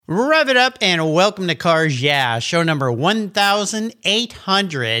Rev it up and welcome to Cars Yeah, show number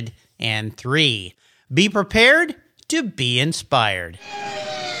 1803. Be prepared to be inspired.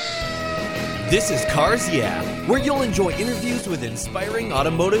 This is Cars Yeah, where you'll enjoy interviews with inspiring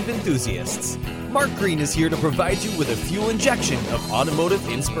automotive enthusiasts. Mark Green is here to provide you with a fuel injection of automotive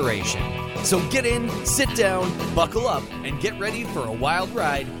inspiration. So get in, sit down, buckle up, and get ready for a wild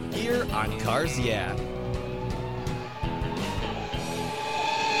ride here on Cars Yeah.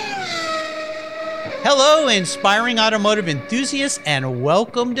 Hello, inspiring automotive enthusiasts, and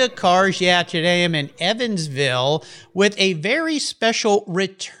welcome to Cars Yeah. Today I'm in Evansville with a very special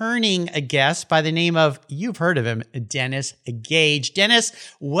returning guest by the name of, you've heard of him, Dennis Gage. Dennis,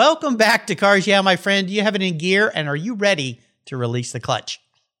 welcome back to Cars Yeah, my friend. Do you have it in gear, and are you ready to release the clutch?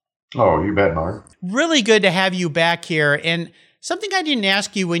 Oh, you bet, Mark. Really good to have you back here. And something I didn't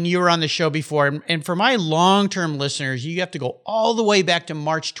ask you when you were on the show before, and for my long-term listeners, you have to go all the way back to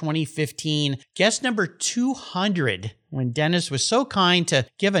March 2015, guest number 200, when Dennis was so kind to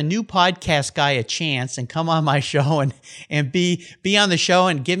give a new podcast guy a chance and come on my show and be on the show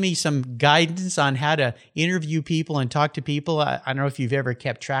and give me some guidance on how to interview people and talk to people. I don't know if you've ever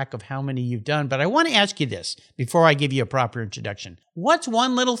kept track of how many you've done, but I want to ask you this before I give you a proper introduction. What's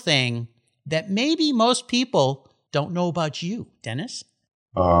one little thing that maybe most people don't know about you, Dennis?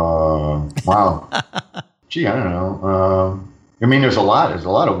 Wow. Gee, I don't know. I mean, there's a lot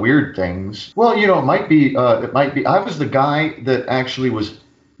of weird things. Well, it might be, I was the guy that actually was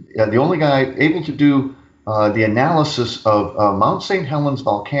the only guy able to do the analysis of Mount St. Helens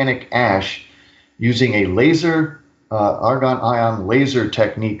volcanic ash using a laser, argon ion laser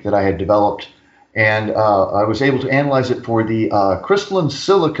technique that I had developed. And I was able to analyze it for the crystalline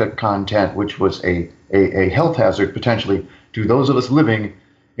silica content, which was a health hazard potentially to those of us living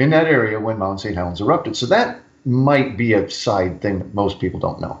in that area when Mount St. Helens erupted. So that might be a side thing that most people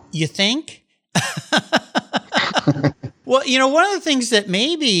don't know. You think? Well, one of the things that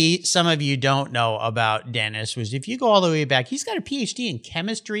maybe some of you don't know about Dennis was if you go all the way back, he's got a PhD in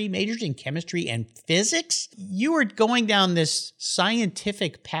chemistry, majored in chemistry and physics. You were going down this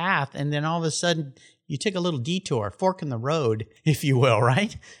scientific path, and then all of a sudden you took a little detour, fork in the road, if you will,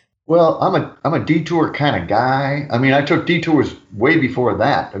 right? Well, I'm a detour kind of guy. I mean, I took detours way before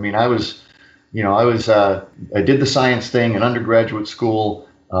that. I mean, I did the science thing in undergraduate school.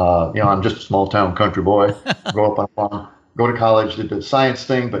 I'm just a small town country boy. Grow up on a farm, go to college, did the science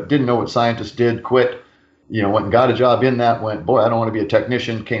thing, but didn't know what scientists did, quit, went and got a job in that, went, boy, I don't want to be a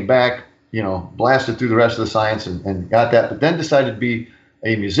technician, came back, blasted through the rest of the science and got that, but then decided to be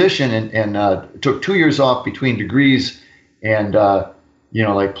a musician and took 2 years off between degrees and,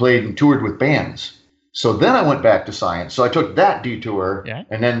 played and toured with bands. So then I went back to science. So I took that detour, yeah.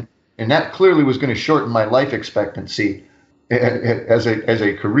 and that clearly was going to shorten my life expectancy as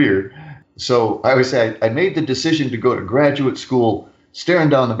a career. So I would say I made the decision to go to graduate school staring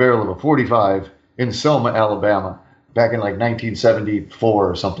down the barrel of a 45 in Selma, Alabama, back in like 1974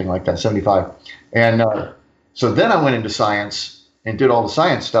 or something like that, 75. And so then I went into science and did all the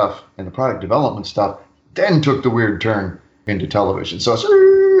science stuff and the product development stuff, then took the weird turn into television. So it's,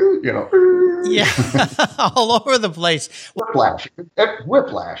 yeah, all over the place. Whiplash.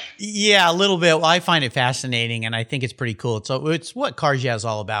 Yeah, a little bit. Well, I find it fascinating, and I think it's pretty cool. So it's what Cars Yeah is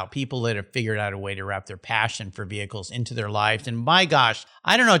all about. People that have figured out a way to wrap their passion for vehicles into their lives. And my gosh,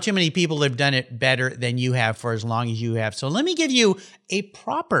 I don't know too many people that have done it better than you have for as long as you have. So let me give you a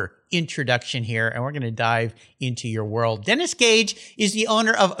proper introduction here, and we're going to dive into your world. Dennis Gage is the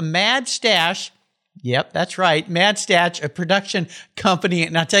owner of Mad Stash. Yep, that's right. Mad Stash, a production company.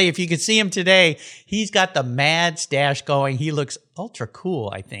 And I'll tell you, if you could see him today, he's got the Mad Stash going. He looks ultra cool,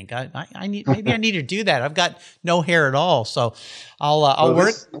 I think. I need to do that. I've got no hair at all. So I'll work.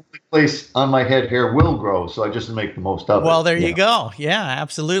 This place on my head hair will grow. So I just make the most of it. Well, there you go. Yeah,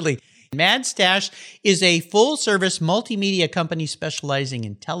 absolutely. Mad Stash is a full-service multimedia company specializing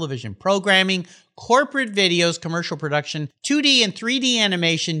in television programming, corporate videos, commercial production, 2D and 3D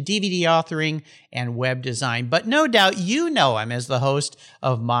animation, DVD authoring, and web design. But no doubt you know him as the host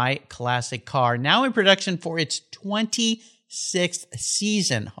of My Classic Car, now in production for its 26th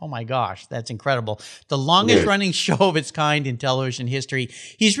season. Oh my gosh, that's incredible. The longest running show of its kind in television history.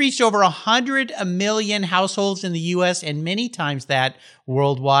 He's reached over 100 million households in the U.S. and many times that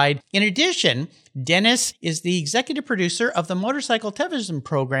worldwide. In addition, Dennis is the executive producer of the motorcycle television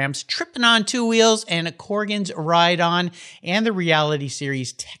programs Trippin' on Two Wheels and Corgan's Ride On, and the reality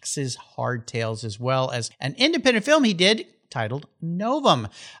series Texas Hardtails, as well as an independent film he did titled Novum.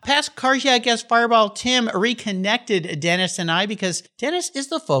 Past Cars Yeah guest Fireball Tim reconnected Dennis and I because Dennis is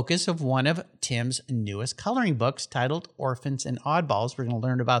the focus of one of Tim's newest coloring books titled Orphans and Oddballs. We're going to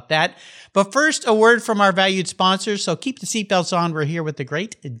learn about that. But first, a word from our valued sponsors. So keep the seatbelts on. We're here with the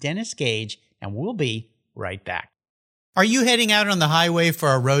great Dennis Gage, and we'll be right back. Are you heading out on the highway for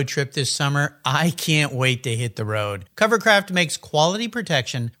a road trip this summer? I can't wait to hit the road. Covercraft makes quality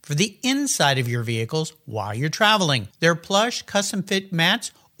protection for the inside of your vehicles while you're traveling. Their plush, custom-fit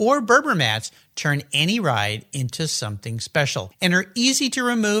mats or Berber mats turn any ride into something special and are easy to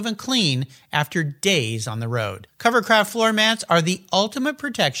remove and clean after days on the road. Covercraft floor mats are the ultimate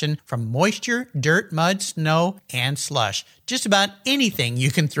protection from moisture, dirt, mud, snow, and slush. Just about anything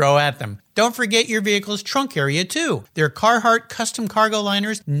you can throw at them. Don't forget your vehicle's trunk area too. Their Carhartt custom cargo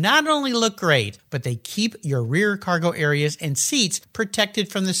liners not only look great, but they keep your rear cargo areas and seats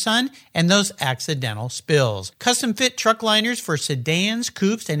protected from the sun and those accidental spills. Custom fit truck liners for sedans,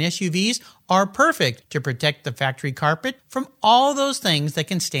 coupes, and SUVs are perfect to protect the factory carpet from all those things that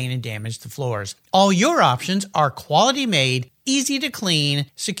can stain and damage the floors. All your options are quality made, easy to clean,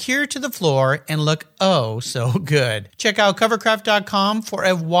 secure to the floor, and look oh so good. Check out covercraft.com for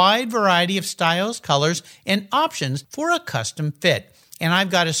a wide variety of styles, colors, and options for a custom fit. And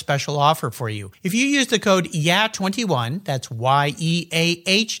I've got a special offer for you. If you use the code YEAH21, that's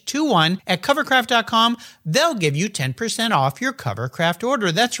YEAH21 at covercraft.com, they'll give you 10% off your Covercraft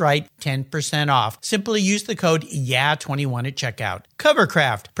order. That's right, 10% off. Simply use the code YEAH21 at checkout.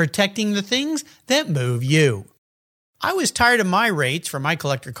 Covercraft, protecting the things that move you. I was tired of my rates for my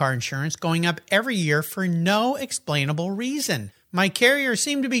collector car insurance going up every year for no explainable reason. My carrier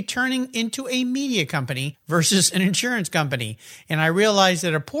seemed to be turning into a media company versus an insurance company, and I realized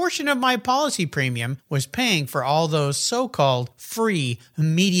that a portion of my policy premium was paying for all those so-called free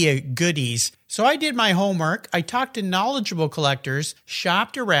media goodies. So I did my homework, I talked to knowledgeable collectors,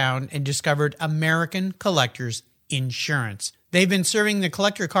 shopped around, and discovered American Collectors Insurance. They've been serving the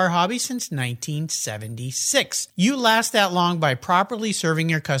collector car hobby since 1976. You last that long by properly serving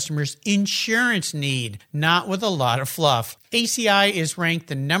your customers' insurance need, not with a lot of fluff. ACI is ranked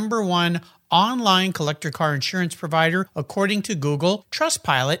the #1 online collector car insurance provider according to Google,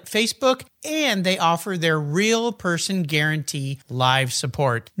 Trustpilot, Facebook, and they offer their real person guarantee live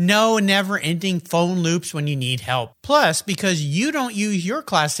support. No never-ending phone loops when you need help. Plus, because you don't use your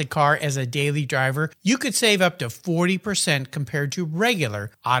classic car as a daily driver, you could save up to 40% compared to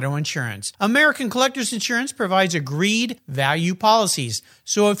regular auto insurance. American Collectors Insurance provides agreed value policies.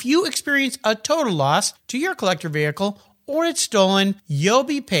 So if you experience a total loss to your collector vehicle or it's stolen, you'll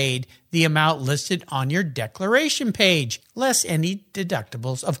be paid the amount listed on your declaration page, less any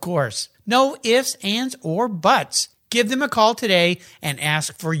deductibles, of course. No ifs, ands, or buts. Give them a call today and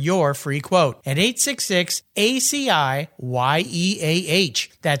ask for your free quote at 866-ACI-YEAH.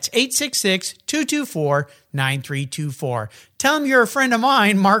 That's 866-224-9324. Tell them you're a friend of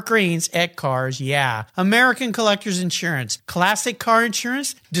mine, Mark Greens at Cars Yeah. American Collectors Insurance. Classic car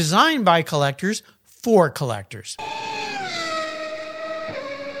insurance designed by collectors for collectors.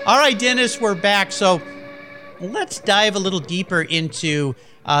 All right, Dennis, we're back. So let's dive a little deeper into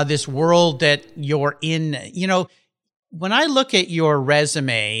this world that you're in. You know, when I look at your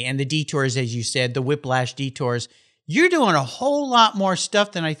resume and the detours, as you said, the whiplash detours, you're doing a whole lot more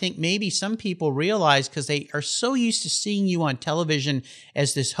stuff than I think maybe some people realize because they are so used to seeing you on television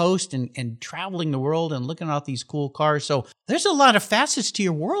as this host and traveling the world and looking at these cool cars. So there's a lot of facets to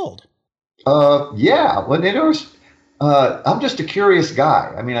your world. Yeah. Well, there's... I'm just a curious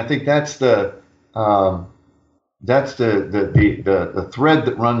guy. I mean, I think that's the thread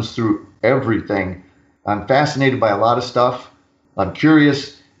that runs through everything. I'm fascinated by a lot of stuff. I'm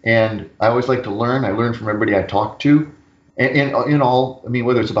curious, and I always like to learn. I learn from everybody I talk to, and in all. I mean,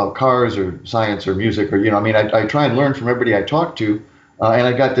 whether it's about cars or science or music or I try and learn from everybody I talk to, and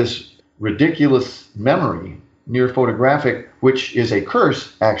I got this ridiculous memory, near photographic, which is a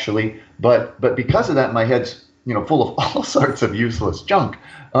curse actually. But because of that, my head's full of all sorts of useless junk.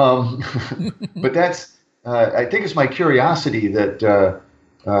 But that's, I think it's my curiosity that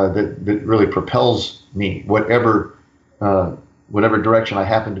really propels me, whatever direction I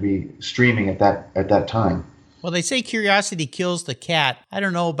happen to be streaming at that time. Well, they say curiosity kills the cat. I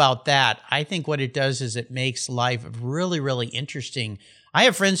don't know about that. I think what it does is it makes life really, really interesting. I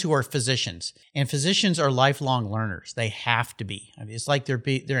have friends who are physicians, and physicians are lifelong learners. They have to be. I mean, it's like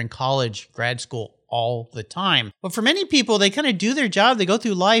they're in college, grad school, all the time. But for many people, they kind of do their job. They go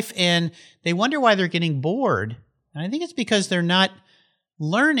through life and they wonder why they're getting bored. And I think it's because they're not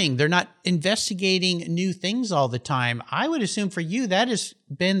learning. They're not investigating new things all the time. I would assume for you, that has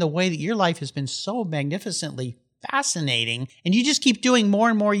been the way that your life has been so magnificently fascinating, and you just keep doing more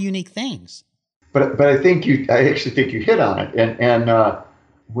and more unique things. But I actually think you hit on it. And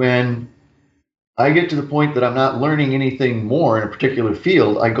when I get to the point that I'm not learning anything more in a particular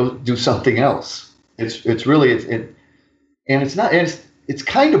field, I go do something else. It's really it's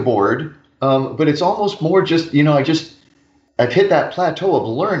kind of bored, but it's almost more just I've hit that plateau of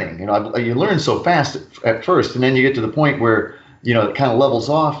learning. You learn so fast at first, and then you get to the point where it kind of levels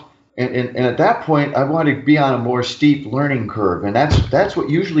off. And at that point, I want to be on a more steep learning curve, and that's what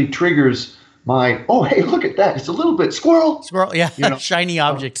usually triggers my, oh, hey, look at that. It's a little bit squirrel. Squirrel, yeah. Shiny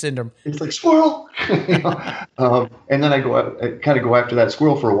object syndrome. It's like squirrel. And then I kind of go after that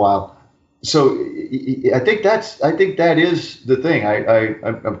squirrel for a while. So I think that is the thing.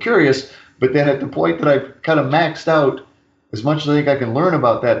 I'm curious, but then at the point that I've kind of maxed out as much as I think I can learn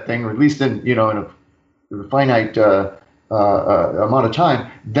about that thing, or at least in a finite amount of time,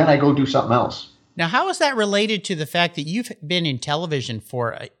 then I go do something else. Now, how is that related to the fact that you've been in television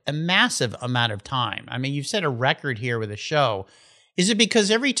for a massive amount of time? I mean, you've set a record here with a show. Is it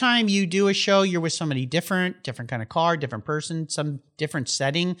because every time you do a show, you're with somebody different kind of car, different person, some different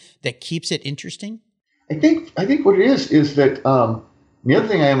setting that keeps it interesting? I think what it is that the other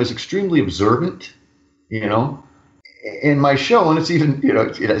thing I am is extremely observant, in my show, and it's even,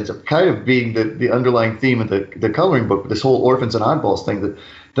 it's kind of being the underlying theme of the coloring book, this whole orphans and oddballs thing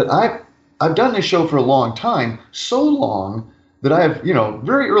that I've done this show for a long time, so long that I've,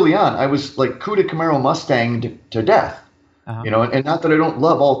 very early on, I was like Cuda Camaro Mustang to death, and not that I don't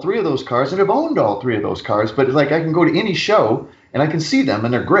love all three of those cars, and I've owned all three of those cars, but like I can go to any show and I can see them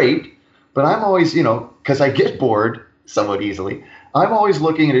and they're great, but I'm always, because I get bored somewhat easily, I'm always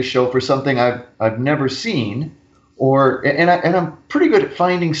looking at a show for something I've never seen, and I'm pretty good at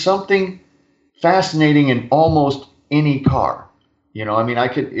finding something fascinating in almost any car.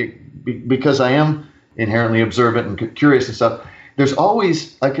 Because I am inherently observant and curious and stuff,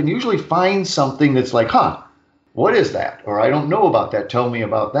 I can usually find something that's like, what is that? Or I don't know about that. Tell me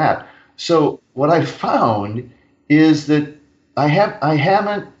about that. So what I found is that I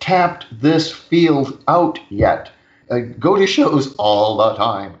haven't tapped this field out yet. I go to shows all the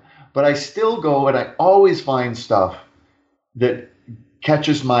time, but I still go and I always find stuff that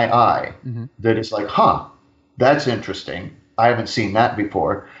catches my eye, that is like, that's interesting. I haven't seen that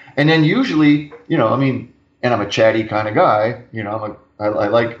before. And then usually, and I'm a chatty kind of guy, I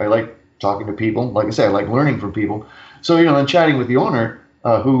like talking to people. Like I say, I like learning from people. So, and chatting with the owner,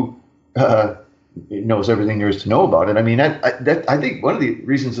 who knows everything there is to know about it. I mean, I think one of the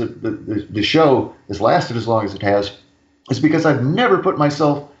reasons that the show has lasted as long as it has is because I've never put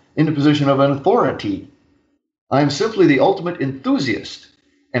myself in the position of an authority. I'm simply the ultimate enthusiast.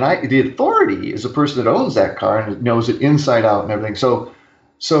 And the authority is the person that owns that car and knows it inside out and everything. So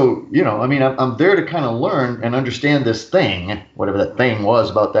I'm there to kind of learn and understand this thing, whatever that thing was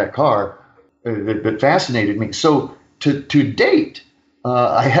about that car, that fascinated me. So to date,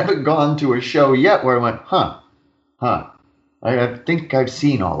 I haven't gone to a show yet where I went, I think I've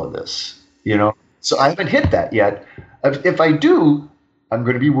seen all of this, So I haven't hit that yet. If I do, I'm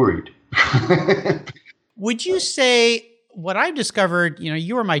going to be worried. Would you say, what I've discovered,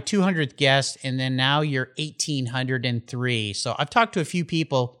 you were my 200th guest, and then now you're 1,803. So I've talked to a few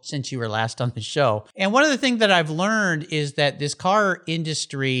people since you were last on the show. And one of the things that I've learned is that this car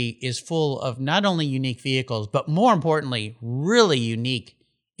industry is full of not only unique vehicles, but more importantly, really unique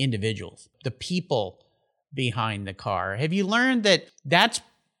individuals, the people behind the car. Have you learned that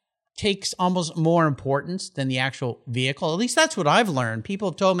takes almost more importance than the actual vehicle? At least that's what I've learned. People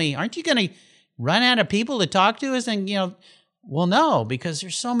have told me, aren't you going to run out of people to talk to us? And, well, no, because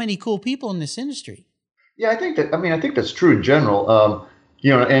there's so many cool people in this industry. Yeah, I think that's true in general.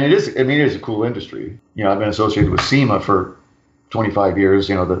 And it is a cool industry. I've been associated with SEMA for 25 years,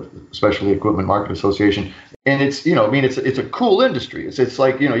 the Specialty Equipment Market Association. And it's a cool industry. It's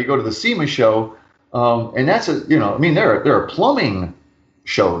like, you go to the SEMA show, and that's there are plumbing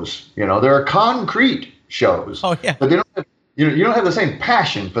shows, there are concrete shows. Oh, yeah. But they don't have, you don't have the same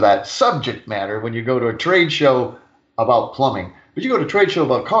passion for that subject matter when you go to a trade show about plumbing. But you go to a trade show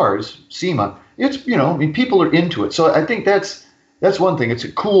about cars, SEMA, it's, people are into it. So I think that's one thing. It's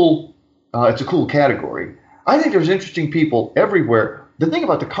a cool category. I think there's interesting people everywhere. The thing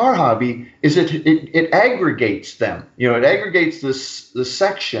about the car hobby is it aggregates them. It aggregates this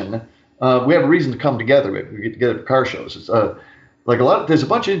section. We have a reason to come together. We get together for car shows. It's there's a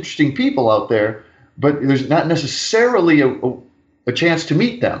bunch of interesting people out there, but there's not necessarily a chance to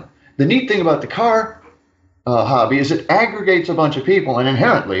meet them. The neat thing about the car hobby is it aggregates a bunch of people, and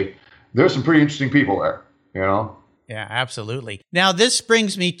inherently, there's some pretty interesting people there, Yeah, absolutely. Now, this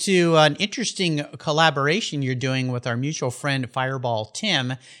brings me to an interesting collaboration you're doing with our mutual friend Fireball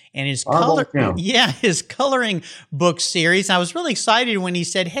Tim and his his coloring book series. I was really excited when he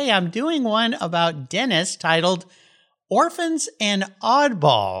said, "Hey, I'm doing one about Dennis titled Orphans and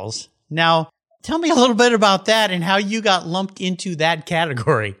Oddballs." Now, tell me a little bit about that and how you got lumped into that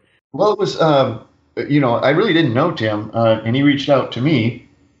category. Well, it was, I really didn't know Tim, and he reached out to me.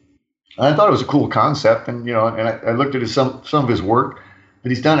 I thought it was a cool concept, and I looked at some of his work that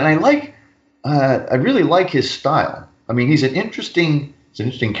he's done, and I really like his style. I mean, he's an interesting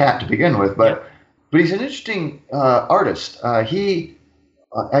cat to begin with, but he's an interesting artist. I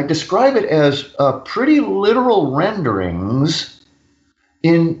describe it as pretty literal renderings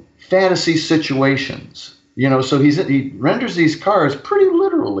in fantasy situations. So he renders these cars pretty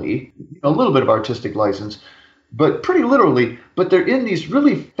literally, a little bit of artistic license, but pretty literally, but they're in these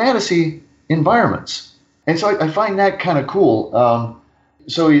really fantasy environments. And so I find that kind of cool.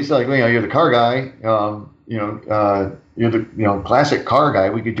 So he's like, you're the car guy, you're the classic car guy.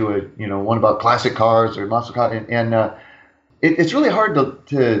 We could do one about classic cars or muscle cars. And it's really hard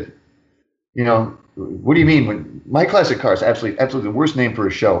to what do you mean? When my classic car is absolutely the worst name for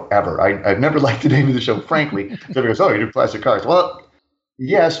a show ever. I've never liked the name of the show, frankly. So everybody goes, you do classic cars. Well,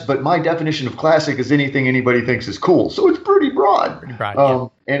 yes, but my definition of classic is anything anybody thinks is cool. So it's pretty broad.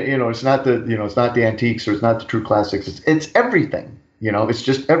 And it's not the antiques or it's not the true classics. It's everything. It's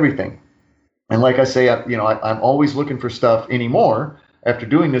just everything. And like I say, I'm always looking for stuff anymore. After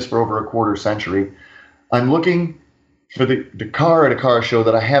doing this for over a quarter century, I'm looking for the car at a car show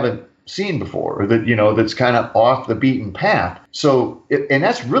that I haven't seen before, or that that's kind of off the beaten path. So, and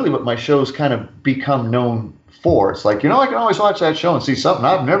that's really what my shows kind of become known for. It's like, I can always watch that show and see something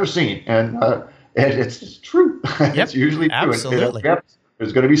I've never seen, and it's true. Yep, it's usually true. Absolutely.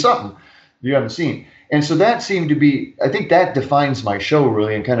 There's going to be something you haven't seen, and so that seemed to be. I think that defines my show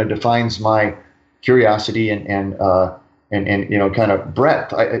really, and kind of defines my curiosity and kind of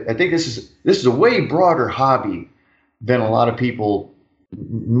breadth. I think this is a way broader hobby than a lot of people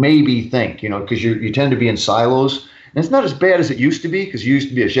maybe think, because you tend to be in silos, and it's not as bad as it used to be, because you used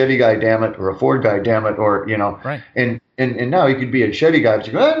to be a Chevy guy, damn it, or a Ford guy, damn it, or right. And now you could be a Chevy guy, but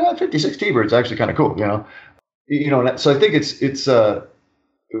you go, 56 T-Bird's actually kind of cool, So I think it's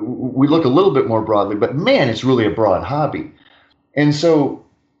we look a little bit more broadly, but man, it's really a broad hobby. And so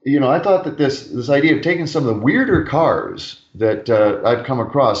I thought that this idea of taking some of the weirder cars that I've come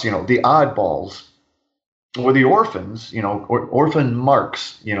across, the oddballs, or the orphans, or orphan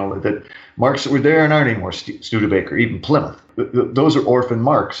marks, that marks that were there and aren't anymore, Studebaker, even Plymouth. Those are orphan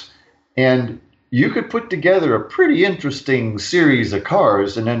marks. And you could put together a pretty interesting series of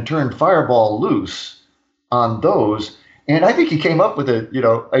cars and then turn Fireball loose on those. And I think he came up with a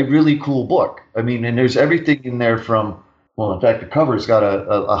really cool book. I mean, and there's everything in there from, well, in fact, the cover's got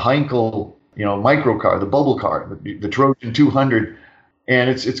a Heinkel, micro car, the bubble car, the Trojan 200.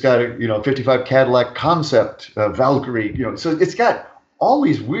 And it's got a 55 Cadillac Concept Valkyrie, so it's got all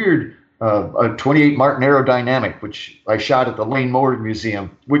these weird a 28 Martin Aerodynamic, which I shot at the Lane Motor Museum,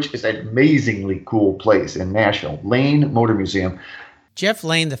 which is an amazingly cool place in Nashville, Lane Motor Museum. Jeff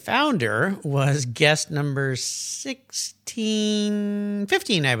Lane, the founder, was guest number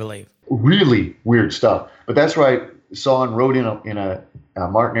 15, I believe. Really weird stuff, but that's where I saw and rode in a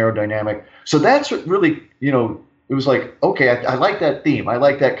Martin Aerodynamic. So that's what really it was like, okay, I like that theme. I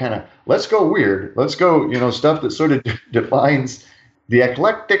like that kind of, let's go weird. Let's go, stuff that sort of defines the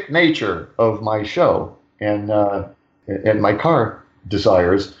eclectic nature of my show and my car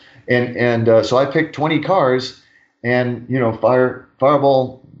desires. And so I picked 20 cars and,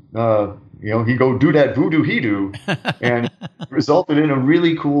 Fireball, he go do that voodoo he do, and resulted in a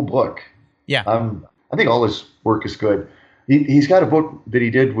really cool book. Yeah. I think all his work is good. He's got a book that he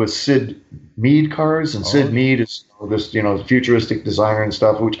did with Sid Mead cars, and Sid Mead is this futuristic designer and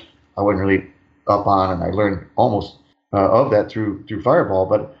stuff, which I wasn't really up on, and I learned almost of that through Fireball.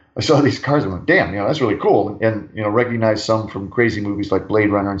 But I saw these cars and went, damn, that's really cool, and recognized some from crazy movies like Blade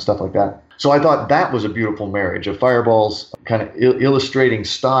Runner and stuff like that. So I thought that was a beautiful marriage of Fireball's kind of illustrating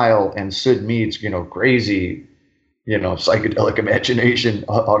style and Sid Mead's crazy, psychedelic imagination,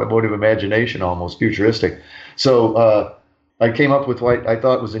 automotive imagination, almost futuristic. So I came up with what I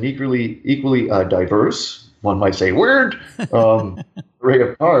thought was an equally diverse, one might say weird, array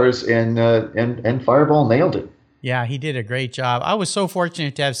of cars, and Fireball nailed it. Yeah, he did a great job. I was so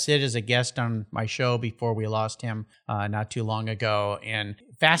fortunate to have Sid as a guest on my show before we lost him not too long ago. And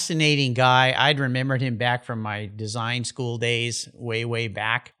fascinating guy. I'd remembered him back from my design school days way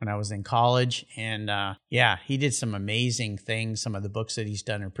back when I was in college. And yeah, he did some amazing things. Some of the books that he's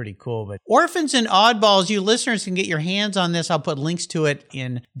done are pretty cool. But Orphans and Oddballs, you listeners can get your hands on this. I'll put links to it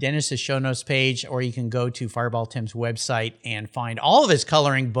in Dennis's show notes page, or you can go to Fireball Tim's website and find all of his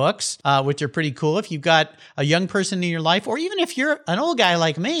coloring books, which are pretty cool. If you've got a young person in your life, or even if you're an old guy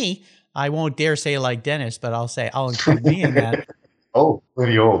like me, I won't dare say like Dennis, but I'll include me in that. Oh,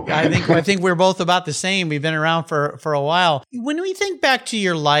 pretty old. I think we're both about the same. We've been around for a while. When we think back to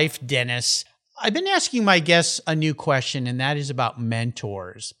your life, Dennis, I've been asking my guests a new question, and that is about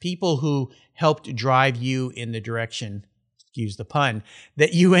mentors, people who helped drive you in the direction, excuse the pun,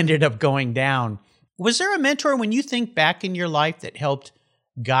 that you ended up going down. Was there a mentor when you think back in your life that helped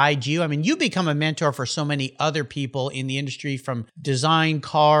guide you? I mean, you become a mentor for so many other people in the industry, from design,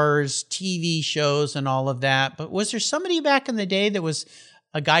 cars, TV shows, and all of that. But was there somebody back in the day that was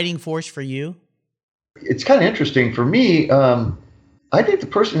a guiding force for you? It's kind of interesting for me. I think the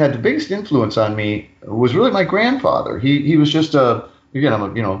person who had the biggest influence on me was really my grandfather. He was just I'm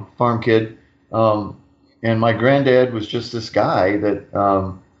a farm kid, and my granddad was just this guy that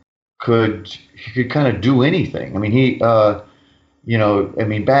could kind of do anything. I mean,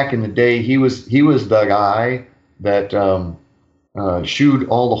 back in the day, he was the guy that shoed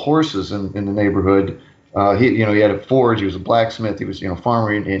all the horses in the neighborhood. He had a forge. He was a blacksmith. He was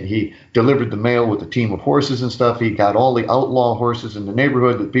farmer, and he delivered the mail with a team of horses and stuff. He got all the outlaw horses in the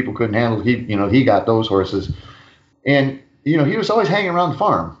neighborhood that people couldn't handle. He got those horses, and he was always hanging around the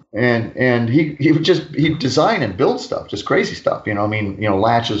farm, and he'd design and build stuff, just crazy stuff.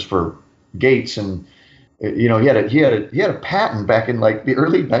 Latches for gates, and he had a patent back in like the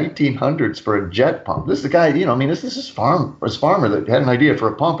early 1900s for a jet pump. This is the guy, this is this farmer that had an idea for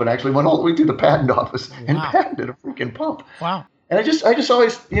a pump and actually went all the way through the patent office and patented a freaking pump. Wow. And I just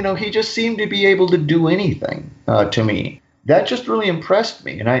always, he just seemed to be able to do anything to me. That just really impressed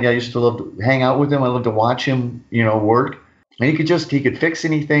me. And I used to love to hang out with him. I loved to watch him, work. And he could fix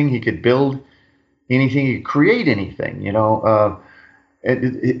anything. He could build anything. He could create anything, one of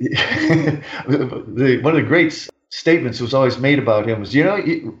the great statements that was always made about him was,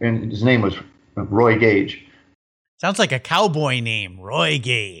 and his name was Roy Gage. Sounds like a cowboy name, Roy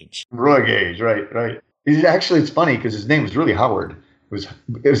Gage. Roy Gage, right. It's funny because his name was really Howard.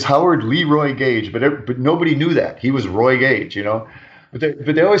 It was Howard Leroy Gage, but nobody knew that he was Roy Gage, But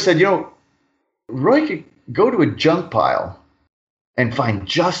they always said, Roy could go to a junk pile and find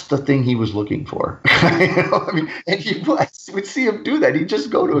just the thing he was looking for. And I would see him do that. He'd just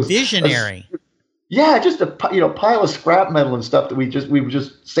go to visionary. Just a pile of scrap metal and stuff that we would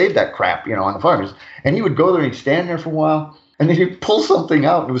just save that crap, on the farmers. And he would go there and he'd stand there for a while, and then he'd pull something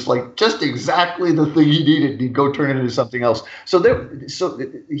out. And it was like just exactly the thing he needed. And he'd go turn it into something else. So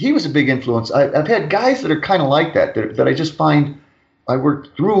he was a big influence. I've had guys that are kind of like that I just find. I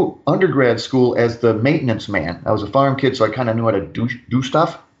worked through undergrad school as the maintenance man. I was a farm kid, so I kind of knew how to do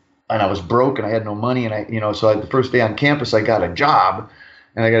stuff. And I was broke, and I had no money. And the first day on campus, I got a job,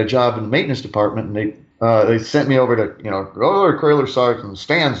 and I got a job in the maintenance department. And they sent me over to go over to Curler Sergeant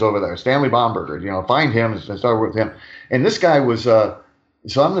Stan's over there, Stanley Baumberger. Find him and start with him. And this guy was so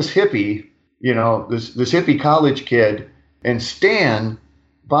I'm this hippie, this hippie college kid, and Stan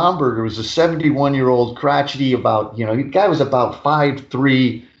Baumberger was a 71-year-old crotchety the guy was about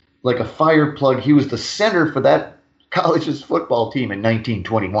 5'3", like a fire plug. He was the center for that college's football team in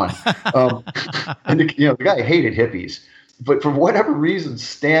 1921. And the guy hated hippies. But for whatever reason,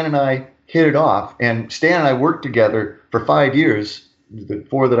 Stan and I hit it off. And Stan and I worked together for 5 years, the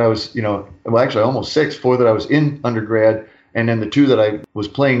 4 that I was, actually almost 6, 4 that I was in undergrad, and then the 2 that I was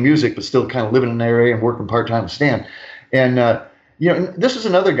playing music but still kind of living in the area and working part-time with Stan. And this is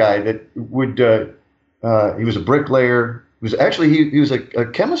another guy that would, he was a bricklayer. He was a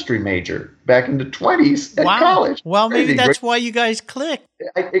chemistry major back in the 20s at college. Well, maybe that's why you guys clicked.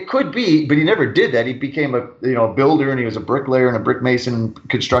 It could be, but he never did that. He became a builder, and he was a bricklayer and a brick mason,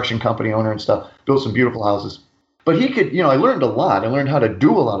 construction company owner and stuff. Built some beautiful houses. But he could, I learned a lot. I learned how to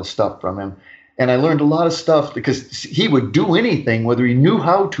do a lot of stuff from him. And I learned a lot of stuff because he would do anything, whether he knew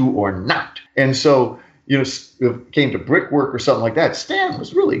how to or not. And so, if it came to brickwork or something like that, Stan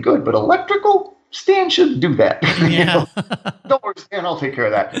was really good. But electrical, Stan shouldn't do that. Yeah. Don't worry, Stan, I'll take care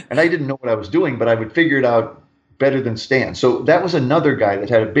of that. And I didn't know what I was doing, but I would figure it out better than Stan. So that was another guy that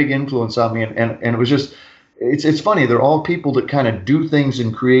had a big influence on me. And it was just, it's funny. They're all people that kind of do things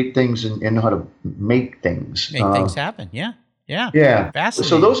and create things and know how to make things. Make things happen. Yeah. Yeah. Fascinating.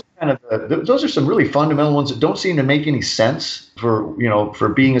 So those are those are some really fundamental ones that don't seem to make any sense for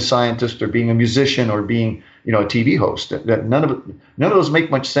being a scientist or being a musician or being a TV host. That none of those make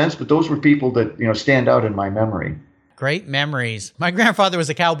much sense, but those were people that stand out in my memory. Great memories. My grandfather was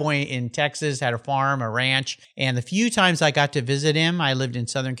a cowboy in Texas, had a farm, a ranch, and the few times I got to visit him, I lived in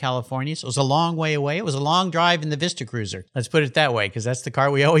Southern California, so it was a long way away. It was a long drive in the Vista Cruiser. Let's put it that way, because that's the car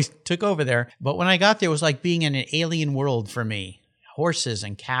we always took over there. But when I got there, it was like being in an alien world for me. Horses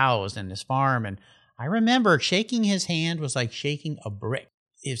and cows and his farm, and I remember shaking his hand was like shaking a brick.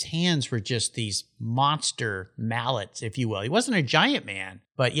 His hands were just these monster mallets, if you will. He wasn't a giant man,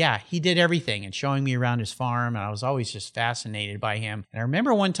 but yeah, he did everything and showing me around his farm. And I was always just fascinated by him. And I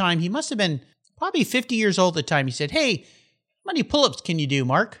remember one time, he must have been probably 50 years old at the time. He said, "Hey, how many pull-ups can you do,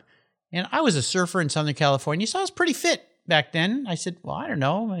 Mark?" And I was a surfer in Southern California, so I was pretty fit back then. I said, "Well, I don't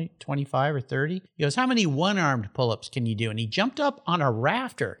know, like 25 or 30. He goes, "How many one-armed pull-ups can you do?" And he jumped up on a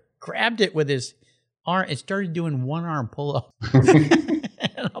rafter, grabbed it with his arm, and started doing one-arm pull-ups.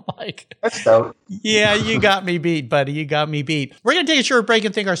 And I'm like, that's dope. Yeah, you got me beat, buddy. You got me beat. We're going to take a short break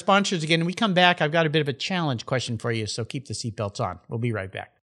and thank our sponsors again. When we come back, I've got a bit of a challenge question for you, so keep the seatbelts on. We'll be right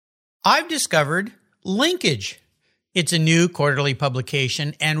back. I've discovered Linkage. It's a new quarterly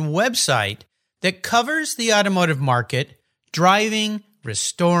publication and website that covers the automotive market, driving,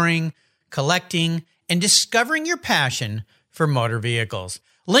 restoring, collecting, and discovering your passion for motor vehicles.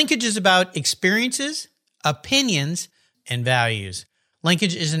 Linkage is about experiences, opinions, and values.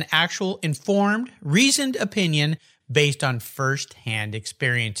 Linkage is an actual informed, reasoned opinion based on first-hand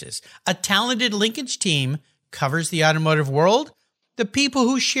experiences. A talented Linkage team covers the automotive world, the people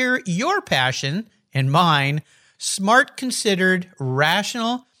who share your passion and mine, smart, considered,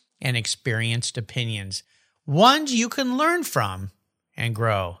 rational, and experienced opinions, ones you can learn from and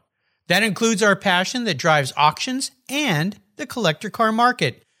grow. That includes our passion that drives auctions and the collector car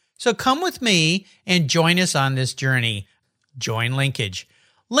market. So come with me and join us on this journey. Join Linkage.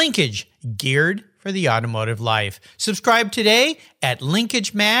 Linkage, geared for the automotive life. Subscribe today at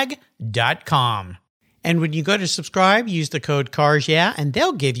linkagemag.com. And when you go to subscribe, use the code CARSYEAH, and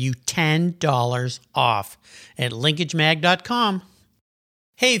they'll give you $10 off at linkagemag.com.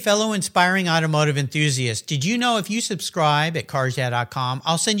 Hey, fellow inspiring automotive enthusiasts, did you know if you subscribe at carsyeah.com,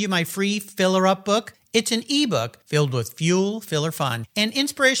 I'll send you my free Filler Up book? It's an ebook filled with fuel, filler fun, and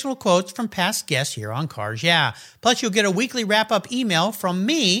inspirational quotes from past guests here on Cars Yeah. Plus, you'll get a weekly wrap-up email from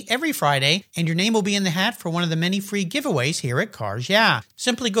me every Friday, and your name will be in the hat for one of the many free giveaways here at Cars Yeah.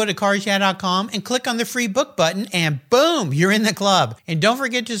 Simply go to carsyeah.com and click on the free book button, and boom, you're in the club. And don't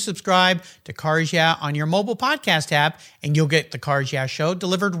forget to subscribe to Cars Yeah on your mobile podcast app, and you'll get the Cars Yeah show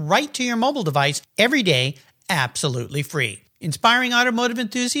delivered right to your mobile device every day, absolutely free. Inspiring automotive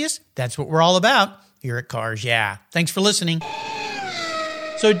enthusiasts, that's what we're all about here at Cars Yeah. Thanks for listening.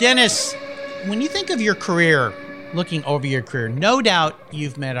 So Dennis, when you think of your career, looking over your career, no doubt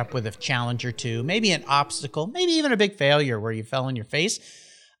you've met up with a challenge or two, maybe an obstacle, maybe even a big failure where you fell on your face.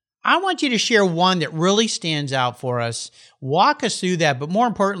 I want you to share one that really stands out for us. Walk us through that, but more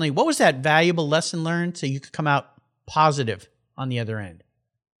importantly, what was that valuable lesson learned so you could come out positive on the other end?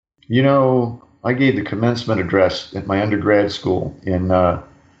 I gave the commencement address at my undergrad school in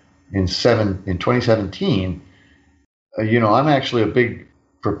 2017. I'm actually a big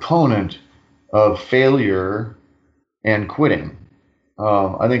proponent of failure and quitting.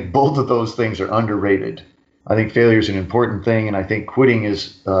 I think both of those things are underrated. I think failure is an important thing, and I think quitting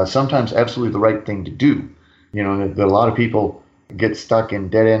is sometimes absolutely the right thing to do. That a lot of people get stuck in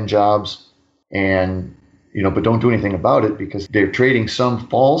dead-end jobs and, but don't do anything about it because they're trading some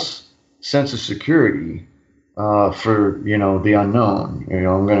false sense of security for the unknown.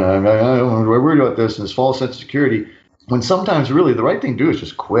 I'm worried about this and this false sense of security, when sometimes really the right thing to do is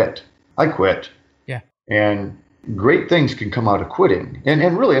just quit. I quit. Yeah. And great things can come out of quitting.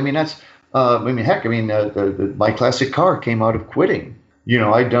 And really, that's my classic car came out of quitting.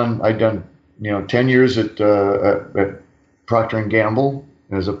 I'd done 10 years at Procter & Gamble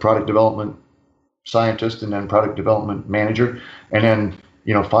as a product development scientist and then product development manager, and then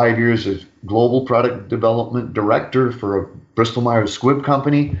 5 years as global product development director for a Bristol Myers Squibb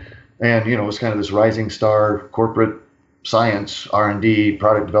company. And, it was kind of this rising star corporate science, R&D,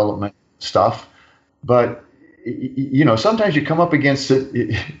 product development stuff. But, sometimes you come up against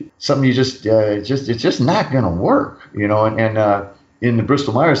something you it's just not going to work, and in the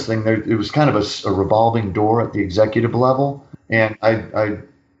Bristol Myers thing, it was kind of a revolving door at the executive level. And I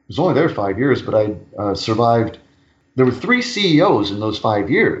was only there 5 years, but I survived. There were 3 CEOs in those 5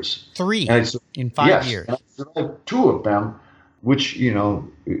 years. 3 in 5 years. And I survived 2 of them, which,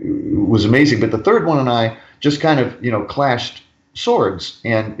 was amazing. But the third one and I just kind of, clashed swords.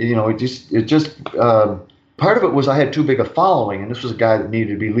 And, part of it was I had too big a following. And this was a guy that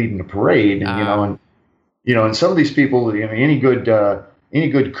needed to be leading the parade. And, And some of these people, any good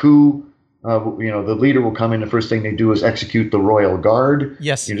coup, the leader will come in. The first thing they do is execute the royal guard.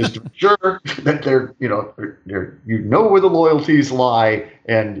 Yes. Just to be sure that they're where the loyalties lie.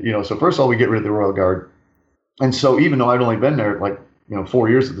 And, so first of all, we get rid of the royal guard. And so even though I'd only been there 4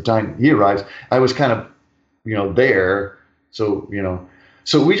 years at the time he arrives, I was kind of, there. So,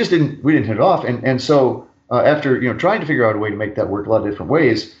 so we didn't hit it off. And so after, trying to figure out a way to make that work a lot of different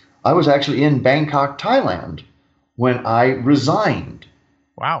ways, I was actually in Bangkok, Thailand when I resigned.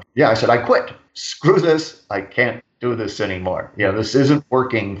 Wow. Yeah, I said, I quit. Screw this. I can't do this anymore. This isn't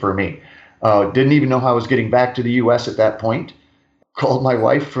working for me. Didn't even know how I was getting back to the U.S. at that point. Called my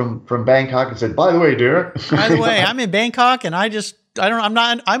wife from Bangkok and said, by the way, dear. By the way, I'm in Bangkok and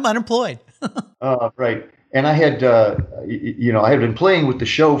I'm unemployed. Right. And I had, I had been playing with the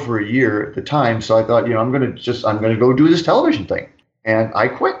show for a year at the time. So I thought, I'm going to go do this television thing. And I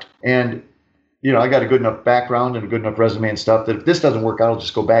quit. And, I got a good enough background and a good enough resume and stuff that if this doesn't work out, I'll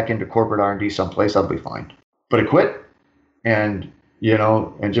just go back into corporate R&D someplace. I'll be fine. But I quit and,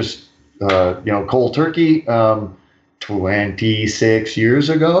 just cold turkey, 26 years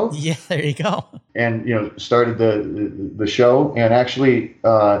ago. Yeah, there you go. And, started the show. And actually,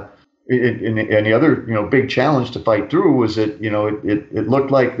 and the other, big challenge to fight through was that, it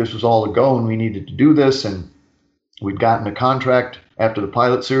looked like this was all a go and we needed to do this. And we'd gotten a contract after the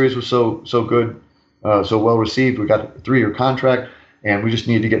pilot series was so good, so well received. We got a 3-year contract and we just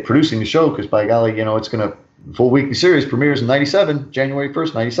needed to get producing the show because by golly, it's going to, full weekly series premieres in 97, January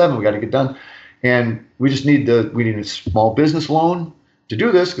 1st, 97. We got to get done. And we just need a small business loan to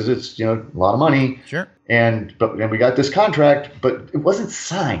do this because it's, a lot of money. Sure. And we got this contract, but it wasn't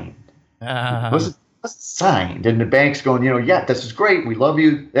signed. It wasn't signed. And the bank's going, yeah, this is great. We love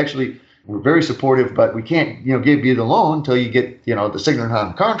you. Actually, we're very supportive, but we can't, give you the loan until you get, the signature on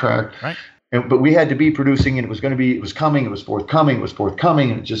the contract. Right. But we had to be producing, and it was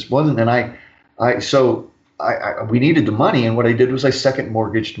forthcoming, and it just wasn't. And we needed the money, and what I did was I second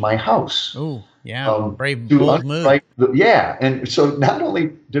mortgaged my house. Oh, yeah, bold move. Yeah, and so not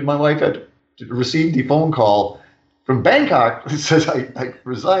only did my wife have to receive the phone call from Bangkok that says I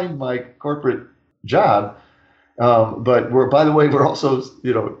resigned my corporate job, but we're also,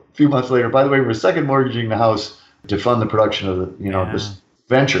 a few months later, by the way, we're second mortgaging the house to fund the production of this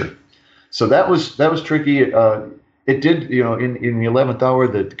venture. So that was tricky. It did, in the 11th hour,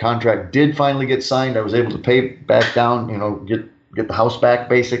 the contract did finally get signed. I was able to pay back down, get the house back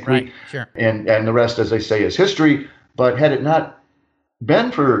basically. Right, sure. And the rest, as they say, is history. But had it not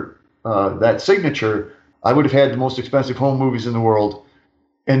been for that signature, I would have had the most expensive home movies in the world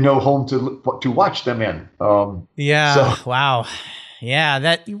and no home to watch them in. Wow. Yeah,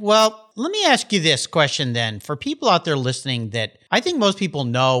 let me ask you this question then. For people out there listening that I think most people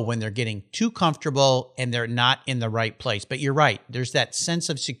know when they're getting too comfortable and they're not in the right place. But you're right. There's that sense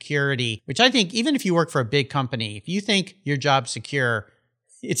of security, which I think even if you work for a big company, if you think your job's secure,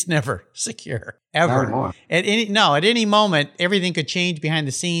 it's never secure, ever. At any moment, everything could change behind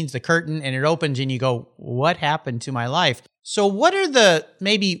the scenes, the curtain, and it opens and you go, what happened to my life? So what are the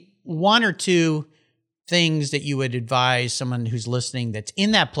maybe one or two things that you would advise someone who's listening that's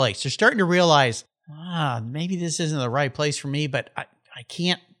in that place? They're starting to realize, maybe this isn't the right place for me, but I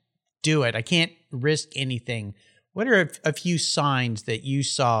can't do it. I can't risk anything. What are a few signs that you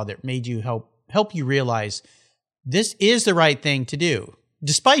saw that made you help you realize this is the right thing to do,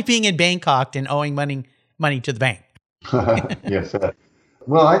 despite being in Bangkok and owing money to the bank? Yes.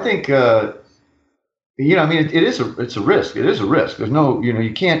 Well, I think, it's a risk. It is a risk. There's no,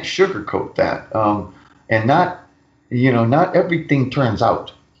 you can't sugarcoat that. And not everything turns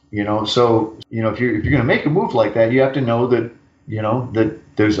out, so, if you're going to make a move like that, you have to know that, that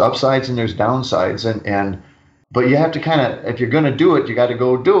there's upsides and there's downsides but you have to kind of, if you're going to do it, you got to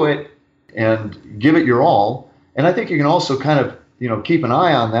go do it and give it your all. And I think you can also kind of, keep an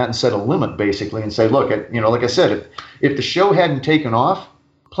eye on that and set a limit basically and say, look, like I said, if the show hadn't taken off,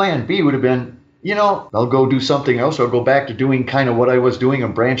 plan B would have been, I'll go do something else, or I'll go back to doing kind of what I was doing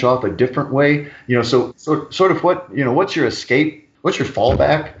and branch off a different way. So sort of what's your escape? What's your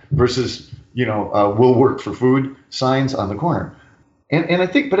fallback versus, we'll work for food signs on the corner. And I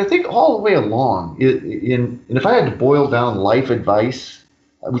think all the way along, and if I had to boil down life advice,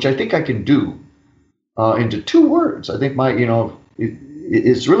 which I think I can do into 2 words, I think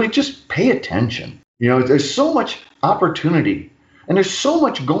it's really just pay attention. There's so much opportunity. And there's so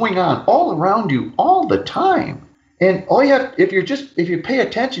much going on all around you all the time. And all you have, if you pay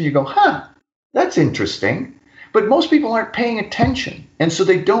attention, you go, that's interesting. But most people aren't paying attention. And so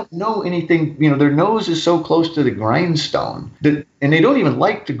they don't know anything. Their nose is so close to the grindstone and they don't even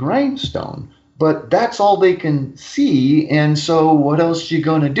like the grindstone but that's all they can see. And so what else are you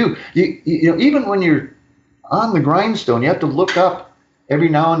going to do? You know, even when you're on the grindstone, you have to look up every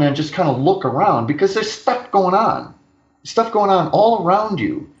now and then, just kind of look around, because there's stuff going on all around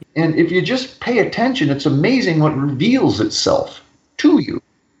you. And if you just pay attention, it's amazing what reveals itself to you.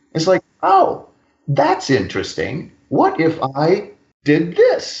 It's like, oh, that's interesting. What if I did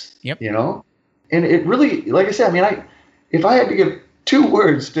this? Yep. You know? And it really, like I said, I mean, if I had to give 2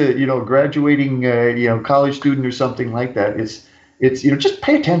 words to, you know, graduating, you know, college student or something like that, it's, you know, just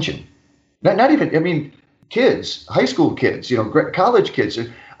pay attention. Not even, I mean, kids, high school kids, you know, college kids,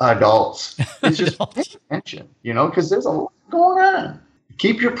 adults. It's just pay attention, you know, because there's a lot going on.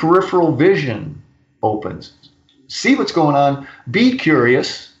 Keep your peripheral vision open. See what's going on. Be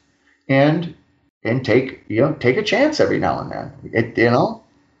curious, and take a chance every now and then. You know.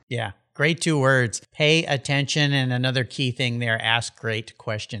 Yeah. Great 2 words. Pay attention. And another key thing there, ask great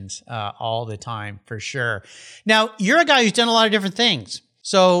questions all the time, for sure. Now, you're a guy who's done a lot of different things.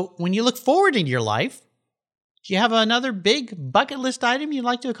 So when you look forward into your life, do you have another big bucket list item you'd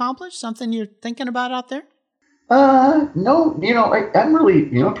like to accomplish? Something you're thinking about out there? No, you know, I'm really,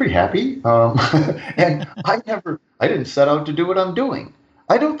 you know, pretty happy. And I didn't set out to do what I'm doing.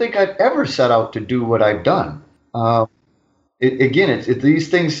 I don't think I've ever set out to do what I've done. These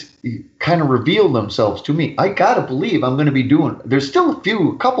things kind of reveal themselves to me. I got to believe I'm going to be doing, there's still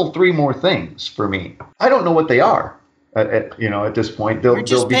a couple, 3 more things for me. I don't know what they are, you know, at this point. You're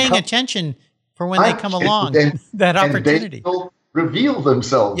just paying attention for when they come along, that opportunity. And they will reveal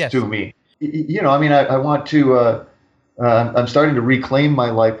themselves Yes. to me. You know, I mean, I want to, I'm starting to reclaim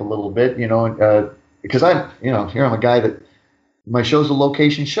my life a little bit, you know, because here I'm a guy that, my show's a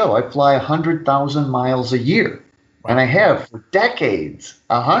location show. I fly 100,000 miles a year. And I have for decades,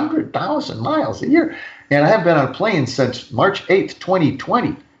 100,000 miles a year. And I haven't been on a plane since March 8th,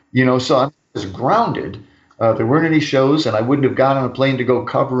 2020. You know, so I'm just grounded. There weren't any shows, and I wouldn't have gotten on a plane to go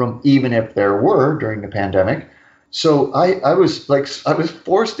cover them, even if there were during the pandemic. So I was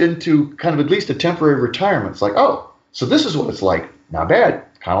forced into kind of at least a temporary retirement. It's like, oh, so this is what it's like. Not bad.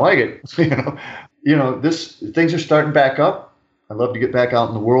 Kind of like it. Things are starting back up. I'd love to get back out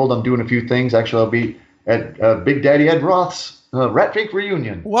in the world. I'm doing a few things. Actually, I'll be at Big Daddy Ed Roth's Rat Fink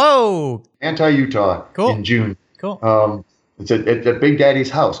reunion. Whoa! Utah in June. Cool. It's at Big Daddy's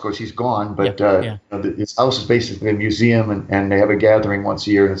house. Of course, he's gone, but his house is basically a museum, and they have a gathering once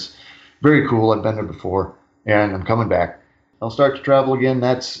a year. And it's very cool. I've been there before, and I'm coming back. I'll start to travel again.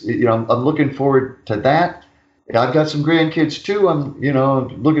 That's, you know, I'm looking forward to that. I've got some grandkids too. I'm, you know,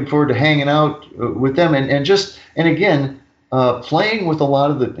 looking forward to hanging out with them, and again, playing with a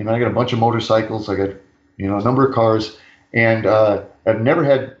lot of the. You know, I got a bunch of motorcycles. I got, you know, a number of cars, and I've never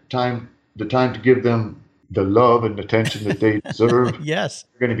had the time to give them the love and attention that they deserve. Yes,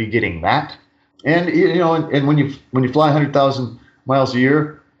 you're going to be getting that, and you know, and when you fly 100,000 miles a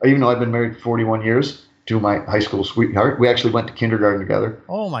year, even though I've been married for 41 years to my high school sweetheart, we actually went to kindergarten together.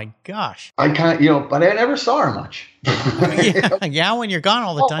 Oh my gosh! I kind of, you know, but I never saw her much. Yeah, when you're gone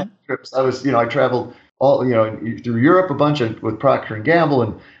all the time. Trips. I traveled all, you know, through Europe a bunch with Procter and Gamble,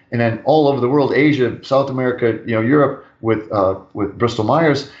 and then all over the world, Asia, South America, you know, Europe with Bristol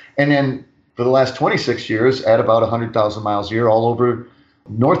Myers, and then for the last 26 years at about 100,000 miles a year all over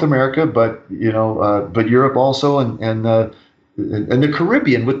North America, but Europe also, and the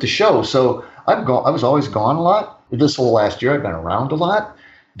Caribbean with the show. So I was always gone a lot. This whole last year I've been around a lot.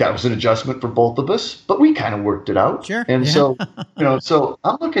 That was an adjustment for both of us, but we kind of worked it out. Sure. And so, you know, so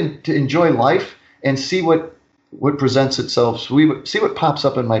I'm looking to enjoy life and see what presents itself. So see what pops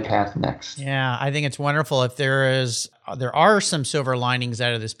up in my path next. Yeah, I think it's wonderful. If there are some silver linings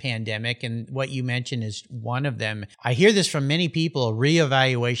out of this pandemic, and what you mentioned is one of them. I hear this from many people, a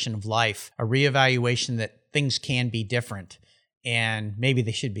reevaluation of life, a reevaluation that things can be different. And maybe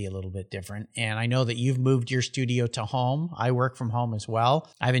they should be a little bit different. And I know that you've moved your studio to home. I work from home as well.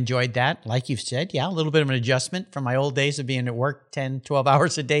 I've enjoyed that. Like you've said, yeah, a little bit of an adjustment from my old days of being at work 10, 12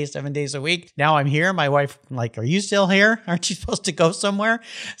 hours a day, 7 days a week. Now I'm here. My wife, like, are you still here? Aren't you supposed to go somewhere?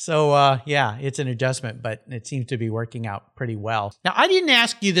 So yeah, it's an adjustment, but it seems to be working out pretty well. Now, I didn't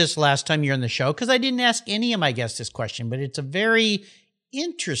ask you this last time you were on the show because I didn't ask any of my guests this question, but it's a very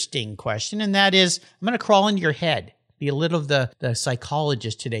interesting question. And that is, I'm going to crawl into your head. Be a little of the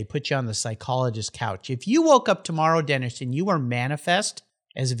psychologist today, put you on the psychologist couch. If you woke up tomorrow, Dennis, and you were manifest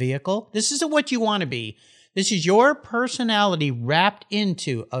as a vehicle, this isn't what you want to be. This is your personality wrapped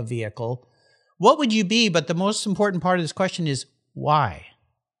into a vehicle. What would you be? But the most important part of this question is why?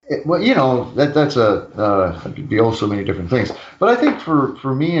 Well, you know, that's it could be also many different things. But I think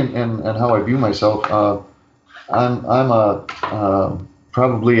for me and how I view myself, I'm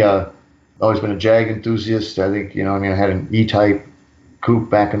probably a always been a Jag enthusiast. I think, I had an E-Type coupe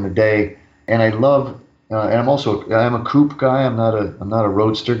back in the day, and I love, and I'm a coupe guy. I'm not a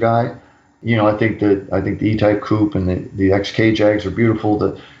roadster guy. I think the E-Type coupe and the XK Jags are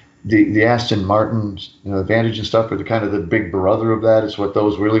beautiful. The Aston Martin Vantage and stuff are the kind of the big brother of that. It's what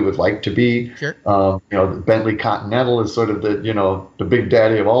those really would like to be. Sure. The Bentley Continental is sort of the big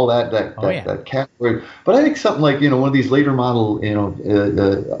daddy of all that category. But I think something like one of these later model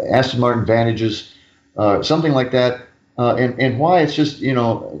Aston Martin Vantages, something like that, and why it's just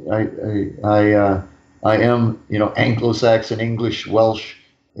I am Anglo-Saxon, English, Welsh,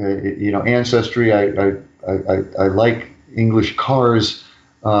 ancestry. I like English cars.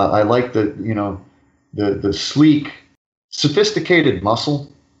 I like the sleek, sophisticated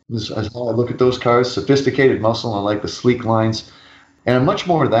muscle. This is how I look at those cars. Sophisticated muscle. I like the sleek lines, and I'm much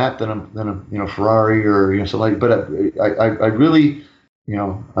more of that than a Ferrari or something like. But I really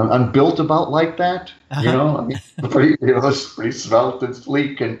I'm built about like that. It's pretty svelte and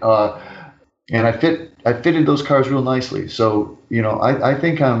sleek, and I fitted those cars real nicely. So I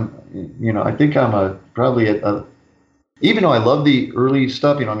think I'm probably a even though I love the early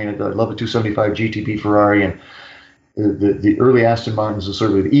stuff, I love the 275 GTB Ferrari and the early Aston Martins and sort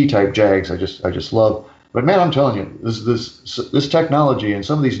of the E-Type Jags. I just love. But man, I'm telling you, this technology and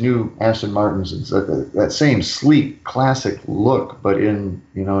some of these new Aston Martins, it's that same sleek, classic look, but in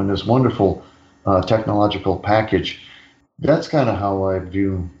this wonderful technological package. That's kind of how I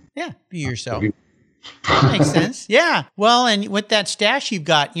view. Yeah, view yourself. That makes sense. Yeah. Well, and with that stash you've